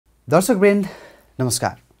दर्शकवृन्द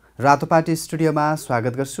नमस्कार। रातोपाटी स्टुडियोमा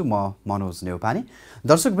स्वागत गर्छु म मनोज नेउपाने।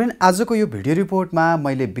 दर्शकवृन्द आजको यो भिडियो रिपोर्टमा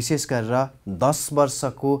मैले विशेष गरेर 10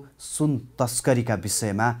 वर्षको सुन तस्करीका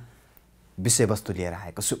विषयमा विषयवस्तु लिएर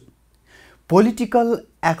आएको छु। पोलिटिकल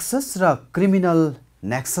एक्सेस र क्रिमिनल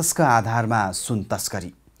नेक्ससका आधारमा सुन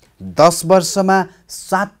तस्करी, 10 वर्षमा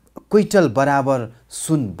 7 क्विन्टल बराबर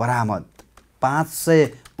सुन बरामद,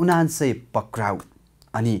 579 पक्राउ।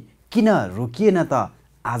 अनि किन रोकिएन त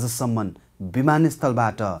आजसम्म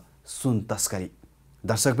विमानस्थलबाट सुन तस्करी?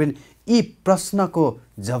 दर्शकवृन्द यी प्रश्नको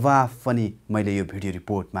जवाफ पनि मैले यो भिडियो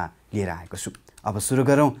रिपोर्टमा लिएर आएको छु। अब सुरु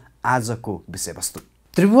गरौँ आजको विषयवस्तु।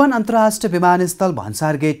 त्रिभुवन अन्तर्राष्ट्रिय विमानस्थल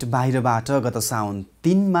भन्सार गेट बाहिरबाट गत साउन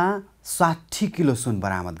 3 मा 60 किलो सुन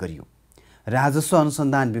बरामद गरियो। राजस्व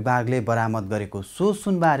अनुसन्धान विभागले बरामद गरेको सो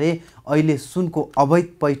सुनबारे अहिले सुनको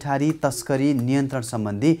अवैध पैठारी तस्करी नियन्त्रण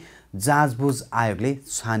सम्बन्धी जाँचबुझ आयोगले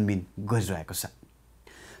छानबिन गरिरहेको छ।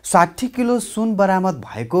 60 किलो सुन बरामद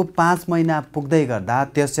भएको 5 महिना पुग्दै गर्दा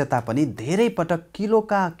त्यसयता पनि धेरै पटक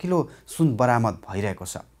किलोका किलो सुन बरामद भइरहेको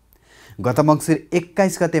छ। गत मङ्सिर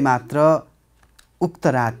 21 गते मात्र उक्त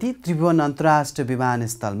राति त्रिभुवन अन्तर्राष्ट्रिय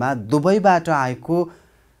विमानस्थलमा दुबईबाट आएको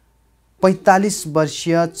 45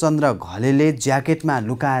 वर्षीय चन्द्र घलेले ज्याकेटमा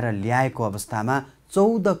लुकाएर ल्याएको अवस्थामा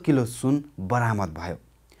 14 किलो सुन बरामद भयो।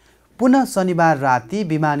 पुनः शनिबार राति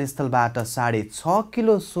विमानस्थलबाट 6.5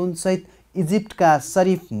 किलो सुनसहित इजिप्टका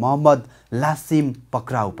शरीफ मोहम्मद लासिम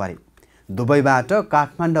पक्राउ परे। दुबईबाट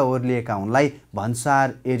काठमाडौँ ओर्लिएका उनलाई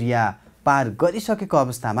भन्सार एरिया पार गरिसकेको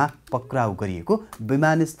अवस्थामा पक्राउ गरिएको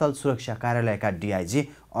विमानस्थल सुरक्षा कार्यालयका डिआइजी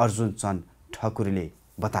अर्जुन चन्द ठकुरीले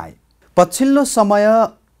बताए। पछिल्लो समय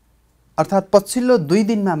अर्थात् पछिल्लो 2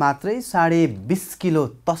 दिनमा मात्रै 20.5 किलो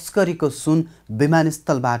तस्करीको सुन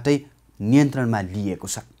विमानस्थलबाटै नियन्त्रणमा लिएको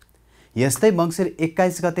छ। यस्तै मङ्सिर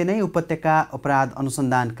 21 गते नै उपत्यका अपराध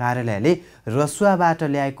अनुसन्धान कार्यालयले रसुवाबाट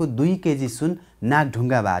ल्याएको 2 केजी सुन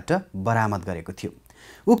नागढुङ्गाबाट बरामद गरेको थियो।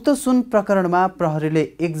 उक्त सुन प्रकरणमा प्रहरीले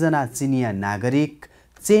 1 जना चिनिया नागरिक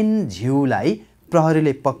चेन झिउलाई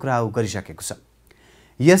प्रहरीले पक्राउ गरिसकेको छ।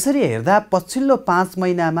 यसरी हेर्दा पछिल्लो 5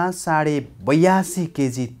 महिनामा 82.5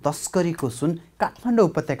 केजी तस्करीको सुन काठमाडौँ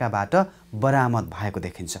उपत्यकाबाट बरामद भएको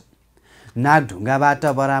देखिन्छ। नागढुङ्गाबाट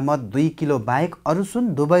बरामद 2 किलो बाहेक अरू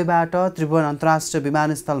सुन दुबईबाट त्रिभुवन अन्तर्राष्ट्रिय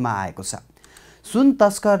विमानस्थलमा आएको छ। सुन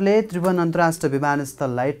तस्करले त्रिभुवन अन्तर्राष्ट्रिय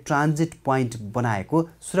विमानस्थललाई ट्रान्जिट पोइन्ट बनाएको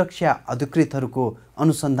सुरक्षा अधिकृतहरूको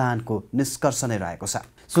अनुसन्धानको निष्कर्ष नै रहेको छ।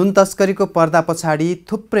 सुन तस्करीको पर्दा पछाडि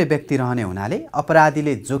थुप्रै व्यक्ति रहने हुनाले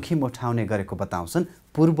अपराधीले जोखिम उठाउने गरेको बताउँछन्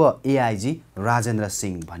पूर्व एआइजी राजेन्द्र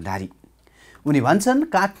सिंह भण्डारी। उनी भन्छन्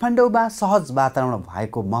काठमाडौँमा सहज वातावरण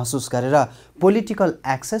भएको महसुस गरेर पोलिटिकल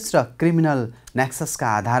एक्सेस र क्रिमिनल नेक्ससका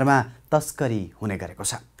आधारमा तस्करी हुने गरेको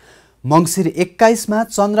छ। मङ्सिर 21 मा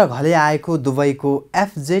चन्द्र घले आएको दुबईको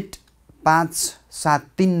FZ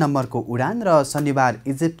 573 नम्बरको उडान र शनिबार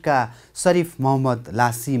इजिप्टका शरीफ मोहम्मद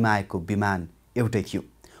लासिम आएको विमान एउटै थियो।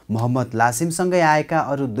 मोहम्मद लासिमसँगै आएका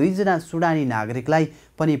अरू 2 जना सुडानी नागरिकलाई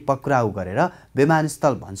पनि पक्राउ गरेर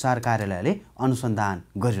विमानस्थल भन्सार कार्यालयले अनुसन्धान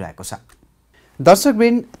गरिरहेको छ।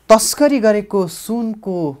 दर्शकवृन्द तस्करी गरेको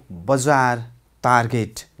सुनको बजार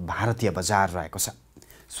टार्गेट भारतीय बजार रहेको छ।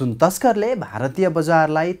 सुन तस्करले भारतीय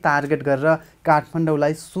बजारलाई टार्गेट गरेर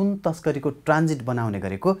काठमाडौँलाई सुन तस्करीको ट्रान्जिट बनाउने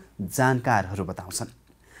गरेको जानकारहरू बताउँछन्।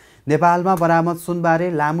 नेपालमा बरामद सुनबारे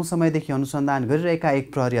लामो समयदेखि अनुसन्धान गरिरहेका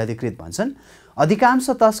एक प्रहरी अधिकृत भन्छन् अधिकांश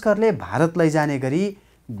तस्करले भारत लैजाने गरी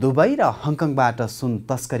दुबई र हङकङबाट सुन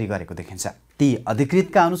तस्करी गरेको देखिन्छ। ती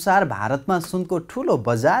अधिकृतका अनुसार भारतमा सुनको ठुलो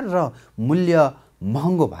बजार र मूल्य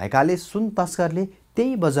महँगो भएकाले सुन तस्करले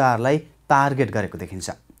त्यही बजारलाई टार्गेट गरेको देखिन्छ।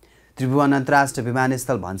 त्रिभुवन अन्तर्राष्ट्रिय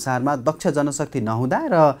विमानस्थल भन्सारमा दक्ष जनशक्ति नहुँदा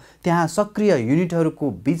र त्यहाँ सक्रिय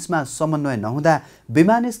युनिटहरूको बीचमा समन्वय नहुँदा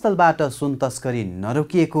विमानस्थलबाट सुन तस्करी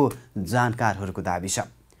नरोकिएको जानकारहरूको दाबी छ।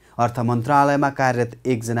 अर्थ मन्त्रालयमा कार्यरत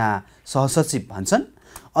 1 जना सहसचिव भन्छन्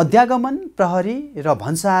अध्यागमन प्रहरी र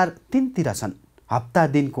भन्सार 3 तिर छन्। हप्ता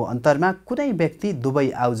दिनको अन्तरमा कुनै व्यक्ति दुबई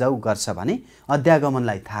आउजाउ गर्छ भने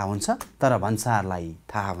अध्यागमनलाई थाहा हुन्छ तर भन्सारलाई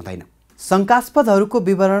थाहा हुँदैन। शङ्कास्पदहरूको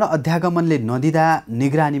विवरण अध्यागमनले नदिँदा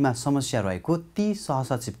निगरानीमा समस्या रहेको ती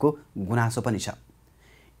सहसचिवको गुनासो पनि छ।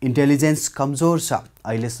 इन्टेलिजेन्स कमजोर छ।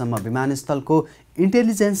 अहिलेसम्म विमानस्थलको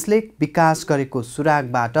इन्टेलिजेन्सले विकास गरेको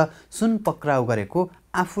सुरागबाट सुन पक्राउ गरेको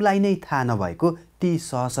आफूलाई नै थाहा नभएको ती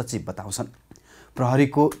सहसचिव बताउँछन्।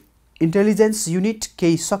 प्रहरीको इन्टेलिजेन्स युनिट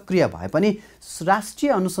केही सक्रिय भए पनि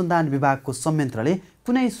राष्ट्रिय अनुसन्धान विभागको संयन्त्रले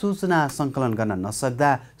कुनै सूचना सङ्कलन गर्न नसक्दा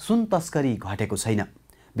सुन तस्करी घटेको छैन।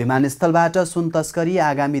 विमानस्थलबाट सुन तस्करी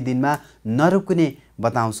आगामी दिनमा नरोक्ने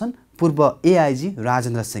बताउँछन् पूर्व एआइजी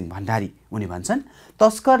राजेन्द्र सिंह भण्डारी। उनी भन्छन्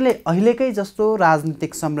तस्करले अहिलेकै जस्तो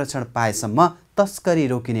राजनीतिक संरक्षण पाएसम्म तस्करी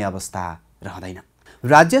रोकिने अवस्था रहँदैन।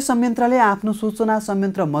 राज्य संयन्त्रले आफ्नो सूचना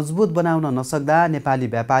संयन्त्र मजबुत बनाउन नसक्दा नेपाली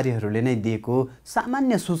व्यापारीहरूले नै दिएको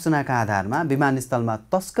सामान्य सूचनाका आधारमा विमानस्थलमा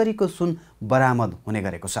तस्करीको सुन बरामद हुने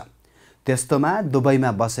गरेको छ। त्यस्तोमा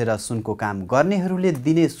दुबईमा बसेर सुनको काम गर्नेहरूले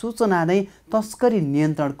दिने सूचना नै तस्करी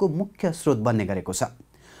नियन्त्रणको मुख्य स्रोत बन्ने गरेको छ।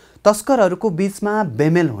 तस्करहरूको बीचमा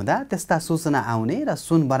बेमेल हुँदा त्यस्ता सूचना आउने र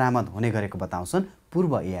सुन बरामद हुने गरेको बताउँछन्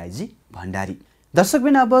पूर्व एआइजी भण्डारी।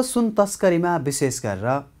 दर्शकबिन अब सुन तस्करीमा विशेष गरेर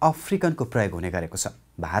अफ्रिकनको प्रयोग हुने गरेको छ।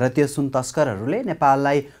 भारतीय सुन तस्करहरूले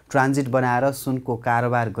नेपाललाई ट्रान्जिट बनाएर सुनको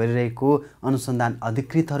कारोबार गरिरहेको अनुसन्धान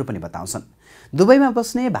अधिकृतहरू पनि बताउँछन्। दुबईमा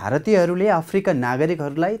बस्ने भारतीयहरूले अफ्रिकन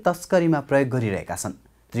नागरिकहरूलाई तस्करीमा प्रयोग गरिरहेका छन्।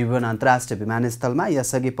 त्रिभुवन अन्तर्राष्ट्रिय विमानस्थलमा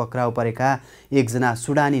यसअघि पक्राउ परेका एकजना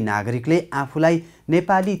सुडानी नागरिकले आफूलाई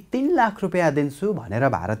नेपाली 3 लाख रुपियाँ दिन्छु भनेर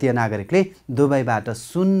भारतीय नागरिकले दुबईबाट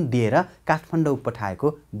सुन दिएर काठमाडौँ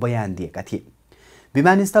पठाएको बयान दिएका थिए।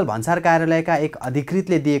 विमानस्थल भन्सार कार्यालयका एक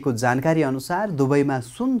अधिकृतले दिएको जानकारी अनुसार दुबईमा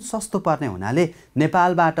सुन सस्तो पर्ने हुनाले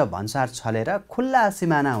नेपालबाट भन्सार छलेर खुल्ला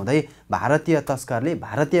सिमाना हुँदै भारतीय तस्करले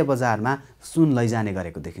भारतीय बजारमा सुन लैजाने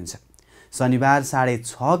गरेको देखिन्छ। शनिबार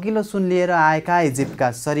 6.5 किलो सुन लिएर आएका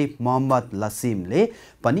इजिप्टका शरीफ मोहम्मद लसिमले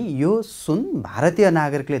पनि यो सुन भारतीय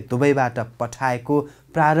नागरिकले दुबईबाट पठाएको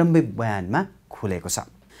प्रारम्भिक बयानमा खुलेको छ।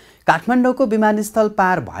 काठमाडौँको विमानस्थल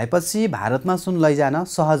पार भएपछि भारतमा सुन लैजान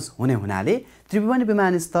सहज हुने हुनाले त्रिभुवन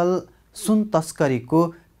विमानस्थल सुन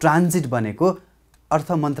तस्करीको ट्रान्जिट बनेको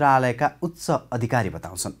अर्थ मन्त्रालयका उच्च अधिकारी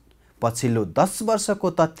बताउँछन्। पछिल्लो 10 वर्षको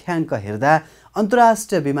तथ्याङ्क हेर्दा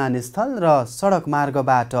अन्तर्राष्ट्रिय विमानस्थल र सडक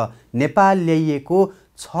मार्गबाट नेपाल ल्याइएको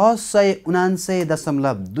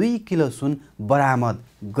 679.2 किलो सुन बरामद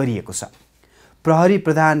गरिएको छ। प्रहरी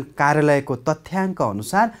प्रधान कार्यालयको तथ्याङ्क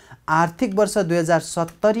अनुसार आर्थिक वर्ष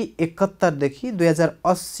 2070-71 देखि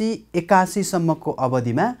 2080-81 सम्मको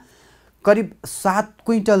अवधिमा करिब 7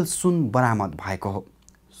 क्विन्टल सुन बरामद भएको हो।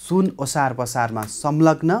 सुन ओसार पसारमा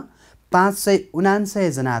संलग्न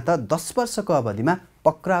 579 जना त 10 वर्षको अवधिमा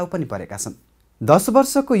पक्राउ पनि परेका छन्। 10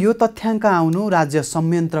 वर्षको यो तथ्याङ्क आउनु राज्य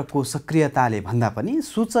संयन्त्रको सक्रियताले भन्दा पनि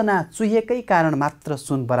सूचना चुहिएकै कारण मात्र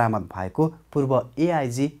सुन बरामद भएको पूर्व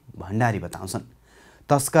एआइजी भण्डारी बताउँछन्।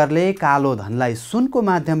 तस्करले कालो धनलाई सुनको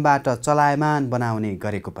माध्यमबाट चलायमान बनाउने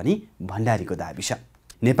गरेको पनि भण्डारीको दाबी छ।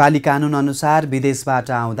 नेपाली कानुन अनुसार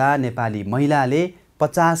विदेशबाट आउँदा नेपाली महिलाले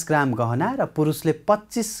 50 ग्राम गहना र पुरुषले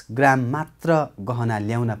 25 ग्राम मात्र गहना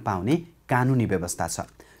ल्याउन पाउने कानुनी व्यवस्था छ।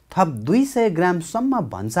 थप 200 ग्रामसम्म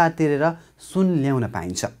भन्सार तिरेर सुन ल्याउन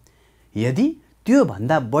पाइन्छ। यदि त्यो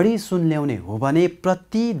भन्दा बढी सुन ल्याउने हो भने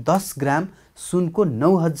प्रति 10 ग्राम सुनको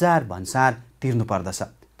 9000 भन्सार तिर्नु पर्दछ।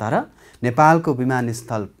 तर नेपालको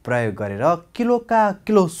विमानस्थल प्रयोग गरेर किलोका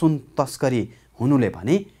किलो सुन तस्करी हुनुले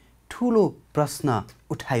भने ठूलो प्रश्न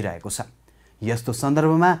उठाइरहेको छ। यस्तो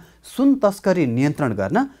सन्दर्भमा सुन तस्करी नियन्त्रण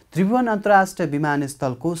गर्न त्रिभुवन अन्तर्राष्ट्रिय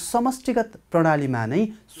विमानस्थलको समष्टिगत प्रणालीमा नै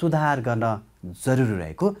सुधार गर्न जरुरी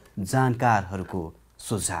रहेको जानकारहरूको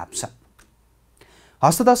सुझाव छ।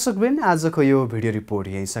 हस्त दर्शकवृन्द, आजको यो भिडियो रिपोर्ट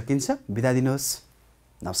यही सकिन्छ। बिदा दिनुहोस्।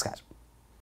 नमस्कार।